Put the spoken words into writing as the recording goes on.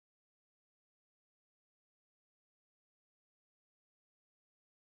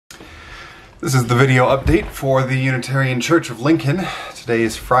This is the video update for the Unitarian Church of Lincoln. Today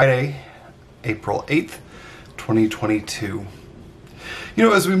is Friday, April 8th, 2022. You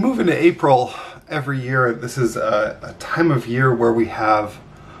know, as we move into April every year, this is a time of year where we have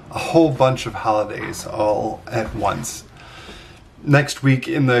a whole bunch of holidays all at once. Next week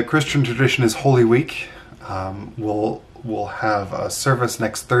in the Christian tradition is Holy Week. We'll have a service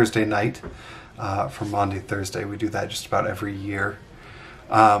next Thursday night for Maundy Thursday. We do that just about every year.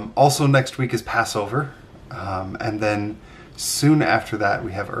 Also next week is Passover, and then soon after that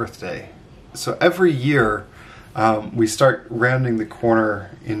we have Earth Day. So every year we start rounding the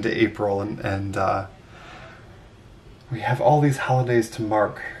corner into April, and we have all these holidays to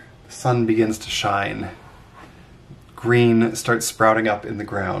mark. The sun begins to shine. Green starts sprouting up in the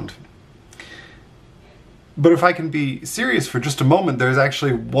ground. But if I can be serious for just a moment, there's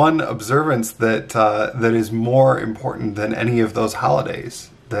actually one observance that is more important than any of those holidays,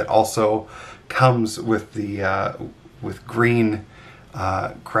 that also comes with the with green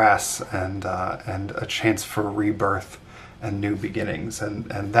grass and a chance for rebirth and new beginnings,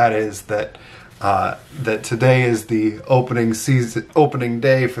 and that is that today is the opening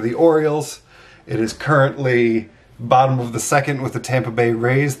day for the Orioles. It is currently bottom of the second with the Tampa Bay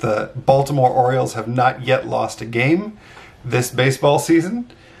Rays. The Baltimore Orioles have not yet lost a game this baseball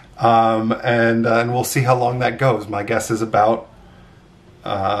season, and we'll see how long that goes. My guess is about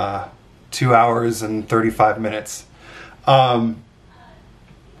 2 hours and 35 minutes. Hope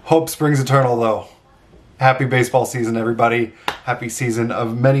springs eternal, though. Happy baseball season, everybody. Happy season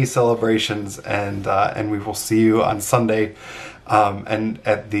of many celebrations, and we will see you on Sunday and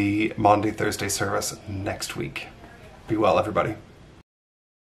at the Maundy Thursday service next week. Be well, everybody.